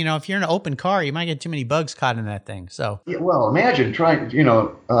got, if you're in an open car, you might get too many bugs caught in that thing. So. Yeah, well, imagine trying,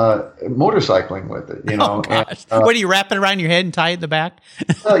 motorcycling with it. Oh gosh. What, do you wrap it around your head and tie it in the back?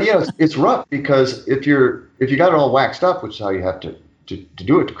 It's rough because if you got it all waxed up, which is how you have to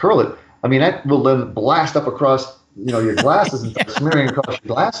do it, to curl it. That will then blast up across your glasses and start smearing across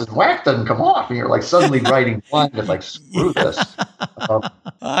your glasses. Wax doesn't come off, and you're like suddenly writing blind and like, screw this.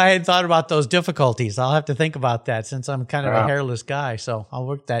 I had thought about those difficulties. I'll have to think about that since I'm kind of a hairless guy. So I'll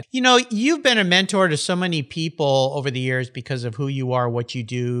work that. You've been a mentor to so many people over the years because of who you are, what you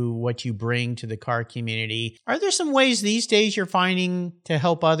do, what you bring to the car community. Are there some ways these days you're finding to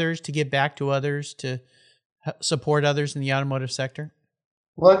help others, to give back to others, to support others in the automotive sector?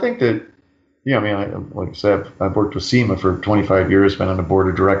 Well, I think that, like I said, I've worked with SEMA for 25 years, been on the board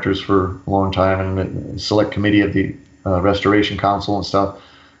of directors for a long time, and the select committee of the Restoration Council and stuff,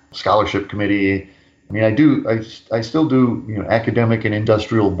 scholarship committee. I still do, academic and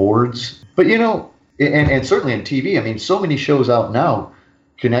industrial boards, but, and certainly in TV, so many shows out now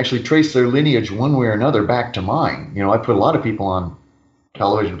can actually trace their lineage one way or another back to mine. I put a lot of people on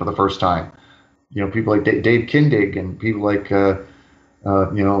television for the first time, people like Dave Kindig and people like,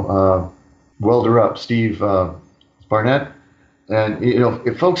 Welder Up, Steve Barnett, and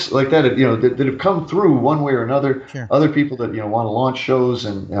if folks like that, that have come through one way or another. Sure. Other people that want to launch shows,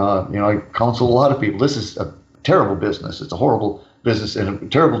 and I counsel a lot of people. This is a terrible business. It's a horrible business and a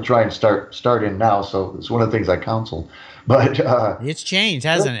terrible try and start in now. So it's one of the things I counsel. But it's changed,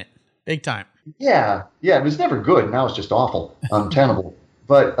 hasn't it? Big time. Yeah. It was never good. Now it's just awful, untenable.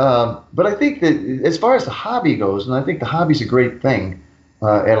 But I think that as far as the hobby goes, and I think the hobby's a great thing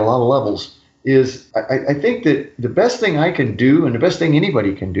at a lot of levels. I think that the best thing I can do, and the best thing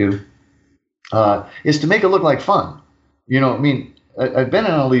anybody can do, is to make it look like fun. I've been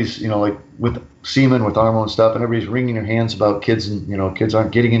in all these, like with SEMA, with ARMO and stuff, and everybody's wringing their hands about kids, and kids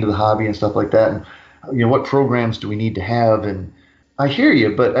aren't getting into the hobby and stuff like that, and what programs do we need to have? And I hear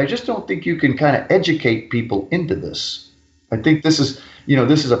you, but I just don't think you can kind of educate people into this. I think this is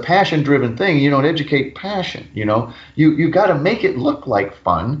a passion-driven thing. You don't educate passion. You got to make it look like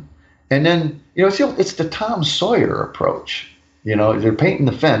fun. And then, it's the Tom Sawyer approach. They're painting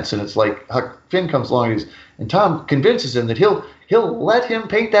the fence, and it's like Huck Finn comes along, and Tom convinces him that he'll let him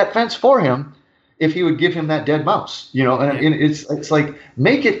paint that fence for him if he would give him that dead mouse. And it's like,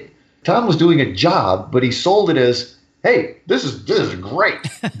 make it. Tom was doing a job, but he sold it as, hey, this is great.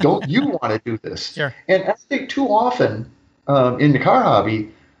 Don't you want to do this? Sure. And I think too often in the car hobby,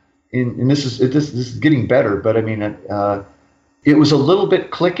 and this is getting better, but it was a little bit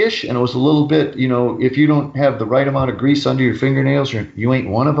cliquish, and it was a little bit, if you don't have the right amount of grease under your fingernails, you ain't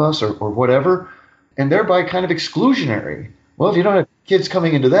one of us or whatever, and thereby kind of exclusionary. Well, if you don't have kids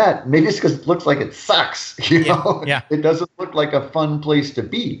coming into that, maybe it's because it looks like it sucks. Yeah. It doesn't look like a fun place to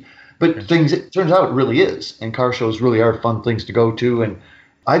be. But it turns out it really is, and car shows really are fun things to go to. And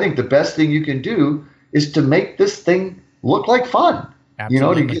I think the best thing you can do is to make this thing look like fun.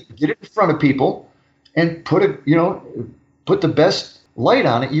 Absolutely. To get it in front of people and put the best light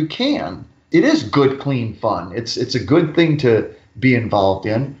on it you can. It is good, clean fun. It's a good thing to be involved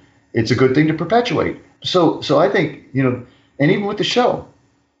in. it's a good thing to perpetuate. So I think, and even with the show,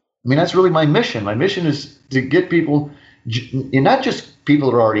 I mean, that's really my mission. My mission is to get people, and not just people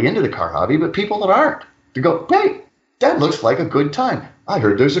that are already into the car hobby, but people that aren't, to go, hey, that looks like a good time. I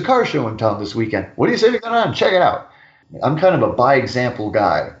heard there's a car show in town this weekend. What do you say we go on? Check it out. I'm kind of a by example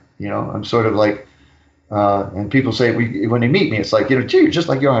guy. I'm sort of like, and people say when they meet me, it's like, gee, you're just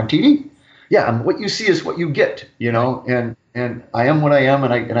like you're on TV. Yeah, and what you see is what you get, and I am what I am,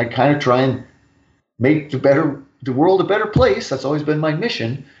 and I kind of try and make the world a better place. That's always been my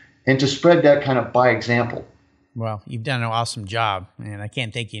mission, and to spread that kind of by example. Well, you've done an awesome job, and I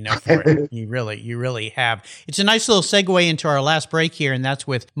can't thank you enough for it. You really have. It's a nice little segue into our last break here, and that's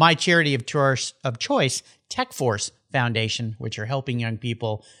with my charity of choice, TechForce Foundation, which are helping young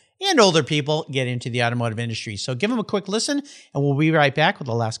people and older people get into the automotive industry. So give them a quick listen, and we'll be right back with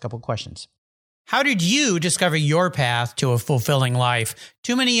the last couple of questions. How did you discover your path to a fulfilling life?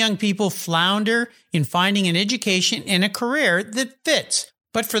 Too many young people flounder in finding an education and a career that fits.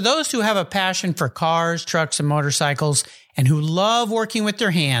 But for those who have a passion for cars, trucks, and motorcycles, and who love working with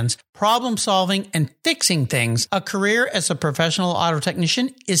their hands, problem solving, and fixing things, a career as a professional auto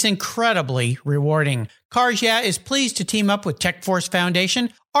technician is incredibly rewarding. Cars Yeah! is pleased to team up with TechForce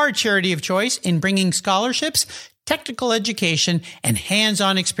Foundation, our charity of choice, in bringing scholarships, technical education, and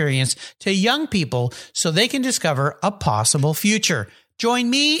hands-on experience to young people so they can discover a possible future. Join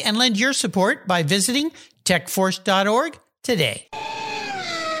me and lend your support by visiting techforce.org today.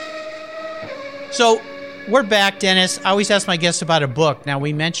 So we're back, Dennis. I always ask my guests about a book. Now,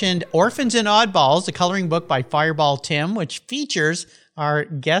 we mentioned Orphans and Oddballs, the coloring book by Fireball Tim, which features our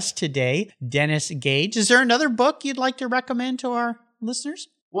guest today, Dennis Gage. Is there another book you'd like to recommend to our listeners?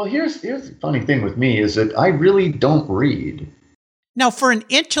 Well, here's the funny thing with me is that I really don't read. Now, for an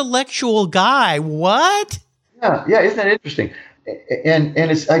intellectual guy, what? Yeah, isn't that interesting? And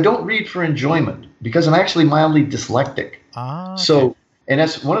I don't read for enjoyment because I'm actually mildly dyslexic. Ah, okay. So, and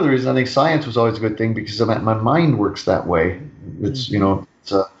that's one of the reasons I think science was always a good thing because my mind works that way. It's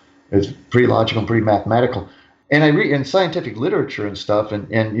it's pretty logical and pretty mathematical. And I read in scientific literature and stuff,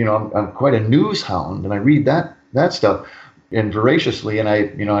 and I'm quite a news hound, and I read that stuff and voraciously, and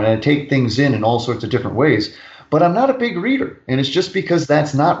I take things in all sorts of different ways. But I'm not a big reader, and it's just because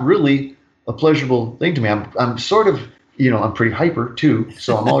that's not really a pleasurable thing to me. I'm sort of I'm pretty hyper too,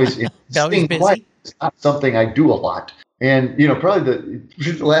 so I'm always staying quiet. It's not something I do a lot. And probably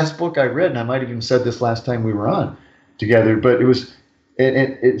the last book I read, and I might have even said this last time we were on together, but it was,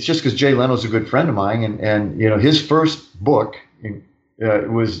 and it's just because Jay Leno's a good friend of mine, and his first book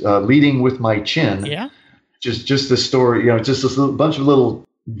was Leading with My Chin. Yeah. Just this story, just this bunch of little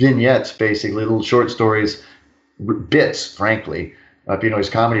vignettes, basically little short stories, bits, frankly. If you know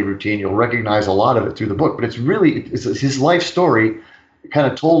his comedy routine, you'll recognize a lot of it through the book. But it's his life story,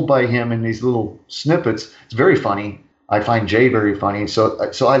 kind of told by him in these little snippets. It's very funny. I find Jay very funny. So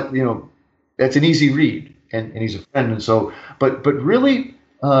I, that's an easy read, and he's a friend. And so, but really,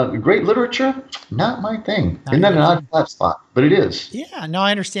 great literature, not my thing. And then an odd flat spot, but it is. Yeah, no,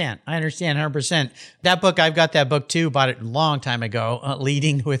 I understand 100%. That book, I've got that book too, bought it a long time ago,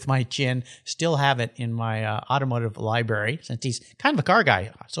 Leading with My Chin. Still have it in my automotive library since he's kind of a car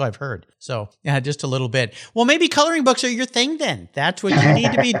guy, so I've heard. So yeah, just a little bit. Well, maybe coloring books are your thing then. That's what you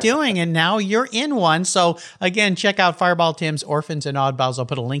need to be doing, and now you're in one. So again, check out Fireball Tim's Orphans and Oddballs. I'll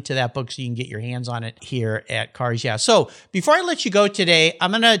put a link to that book so you can get your hands on it here at Cars Yeah! So before I let you go today,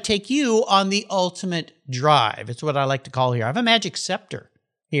 I'm going to take you on the ultimate drive. It's what I like to call here. I have a magic scepter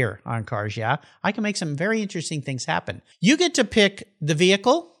here on Cars Yeah! I can make some very interesting things happen. You get to pick the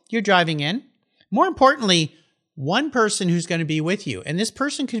vehicle you're driving in. More importantly, one person who's going to be with you. And this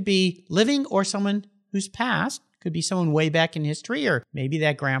person could be living or someone who's passed. Could be someone way back in history, or maybe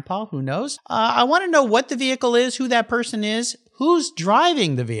that grandpa, who knows? I want to know what the vehicle is, who that person is, who's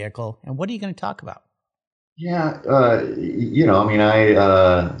driving the vehicle, and what are you going to talk about? Yeah, I'd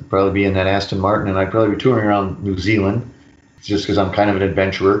probably be in that Aston Martin, and I'd probably be touring around New Zealand, just because I'm kind of an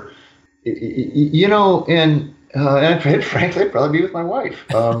adventurer. And frankly, I'd probably be with my wife.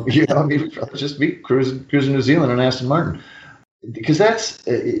 Maybe probably just be cruising New Zealand on Aston Martin, because that's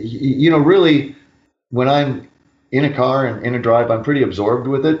really, when I'm in a car and in a drive, I'm pretty absorbed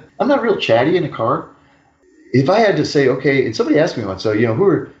with it. I'm not real chatty in a car. If I had to say, okay, and somebody asked me once, so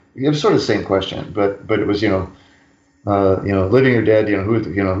it was sort of the same question, but it was living or dead,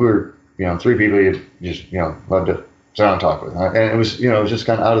 who are three people you just love to sit down and talk with, and it was just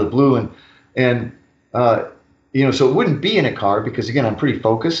kind of out of the blue, and so it wouldn't be in a car because again I'm pretty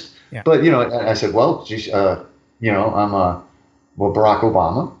focused. Yeah. But I said, well, geez, I'm Barack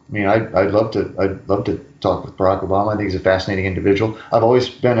Obama. I mean, I'd love to talk with Barack Obama. I think he's a fascinating individual. I've always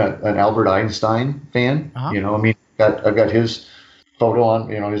been an Albert Einstein fan. Uh-huh. You know, I mean, I've got his photo on,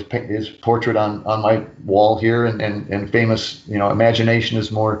 you know, his portrait on my wall here, and famous, you know, imagination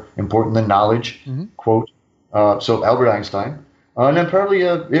is more important than knowledge, quote. So Albert Einstein, and then probably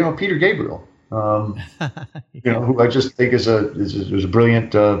you know, Peter Gabriel, you know, who I just think is a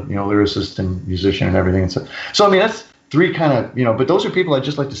brilliant you know, lyricist and musician and everything. And so I mean, that's three kind of, you know, but those are people I'd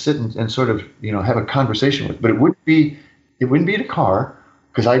just like to sit and sort of, you know, have a conversation with. But it wouldn't be the car,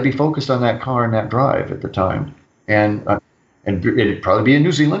 because I'd be focused on that car and that drive at the time, and it'd probably be in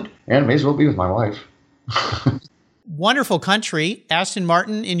New Zealand, and may as well be with my wife. Wonderful country. Aston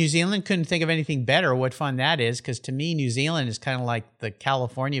Martin in New Zealand, couldn't think of anything better. What fun that is, because to me, New Zealand is kind of like the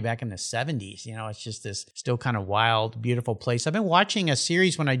California back in the 70s. You know, it's just this still kind of wild, beautiful place. I've been watching a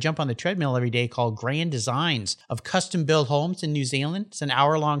series when I jump on the treadmill every day called Grand Designs of custom-built homes in New Zealand. It's an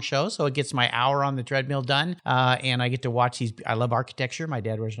hour-long show, so it gets my hour on the treadmill done, and I get to watch these. I love architecture. My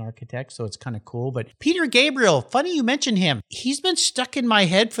dad was an architect, so it's kind of cool. But Peter Gabriel, funny you mentioned him. He's been stuck in my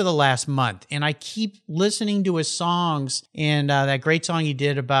head for the last month, and I keep listening to his songs, and that great song he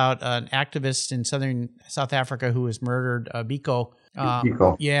did about an activist in South Africa who was murdered, Biko.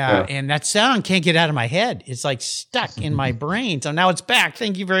 Biko. Yeah, and that sound can't get out of my head. It's like stuck in my brain. So now it's back.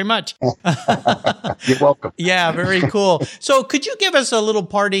 Thank you very much. You're welcome. Yeah, very cool. So could you give us a little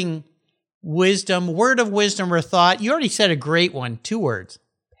parting word of wisdom or thought? You already said a great one. 2 words.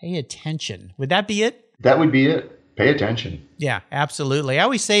 Pay attention. Would that be it? That would be it. Pay attention. Yeah, absolutely. I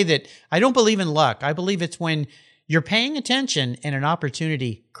always say that I don't believe in luck. I believe it's when you're paying attention and an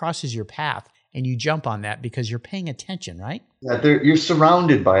opportunity crosses your path and you jump on that because you're paying attention, right? Yeah, you're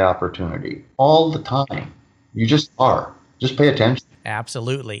surrounded by opportunity all the time. You just are. Just pay attention.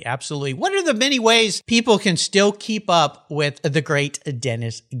 Absolutely. Absolutely. What are the many ways people can still keep up with the great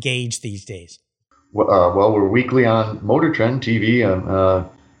Dennis Gage these days? Well, we're weekly on Motor Trend TV.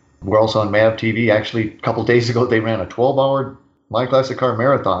 We're also on MAV TV. Actually, a couple days ago, they ran a 12-hour My Classic Car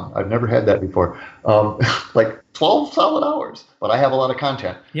Marathon. I've never had that before. Like 12 solid hours. But I have a lot of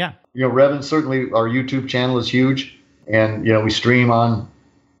content. Yeah. You know, Revan, certainly our YouTube channel is huge. And, you know, we stream on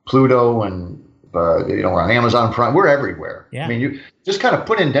Pluto and, you know, we're on Amazon Prime. We're everywhere. Yeah. I mean, you just kind of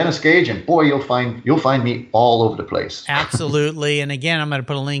put in Dennis Gage and boy, you'll find me all over the place. Absolutely. And again, I'm going to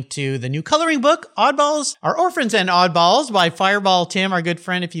put a link to the new coloring book, Oddballs, Our Orphans and Oddballs by Fireball Tim, our good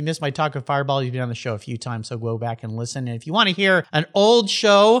friend. If you missed my talk with Fireball, you've been on the show a few times, so go back and listen. And if you want to hear an old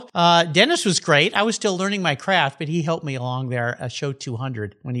show, Dennis was great. I was still learning my craft, but he helped me along there, show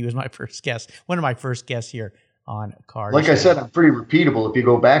 200 when he was my first guest, one of my first guests here on Cars. Like I said, I'm pretty repeatable. If you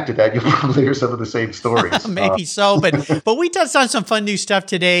go back to that, you'll probably hear some of the same stories. Maybe so, but we touched on some fun new stuff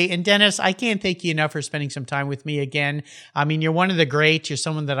today. And Dennis, I can't thank you enough for spending some time with me again. I mean, you're one of the greats. You're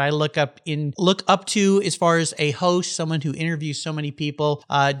someone that I look up to as far as a host, someone who interviews so many people.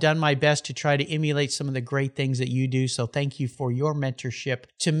 Done my best to try to emulate some of the great things that you do. So thank you for your mentorship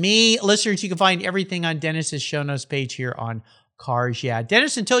to me. Listeners, you can find everything on Dennis's show notes page here on Cars Yeah.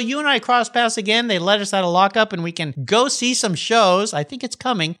 Dennis, until you and I cross paths again, they let us out of lockup and we can go see some shows. I think it's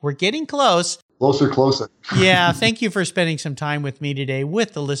coming. We're getting close. Closer. Yeah. Thank you for spending some time with me today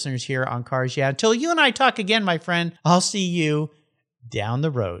with the listeners here on Cars Yeah. Until you and I talk again, my friend, I'll see you down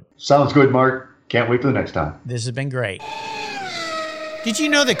the road. Sounds good, Mark. Can't wait for the next time. This has been great. Did you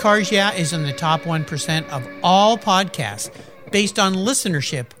know that Cars Yeah is in the top 1% of all podcasts based on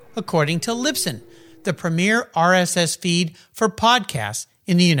listenership, according to Libsyn, the premier RSS feed for podcasts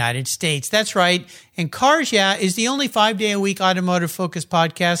in the United States? That's right. And Cars Yeah is the only 5-day-a-week automotive-focused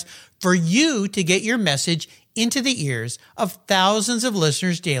podcast for you to get your message into the ears of thousands of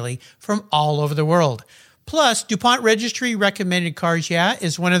listeners daily from all over the world. Plus, DuPont Registry recommended Cars Yeah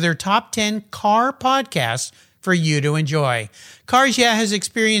is one of their top 10 car podcasts for you to enjoy. Cars Yeah has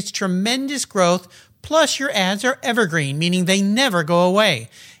experienced tremendous growth. Plus, your ads are evergreen, meaning they never go away.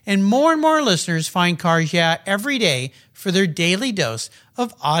 And more listeners find Cars Yeah every day for their daily dose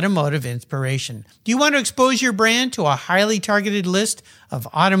of automotive inspiration. Do you want to expose your brand to a highly targeted list of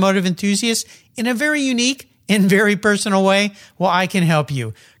automotive enthusiasts in a very unique and very personal way? Well, I can help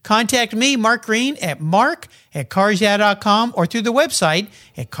you. Contact me, Mark Green, at mark@carsyeah.com or through the website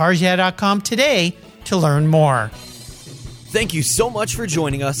at carsyeah.com today to learn more. Thank you so much for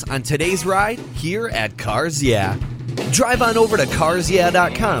joining us on today's ride here at Cars Yeah. Drive on over to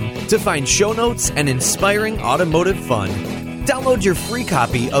carsyeah.com to find show notes and inspiring automotive fun. Download your free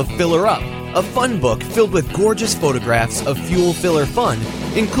copy of Filler Up, a fun book filled with gorgeous photographs of fuel filler fun,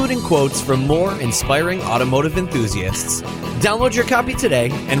 including quotes from more inspiring automotive enthusiasts. Download your copy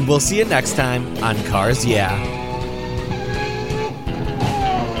today, and we'll see you next time on Cars Yeah.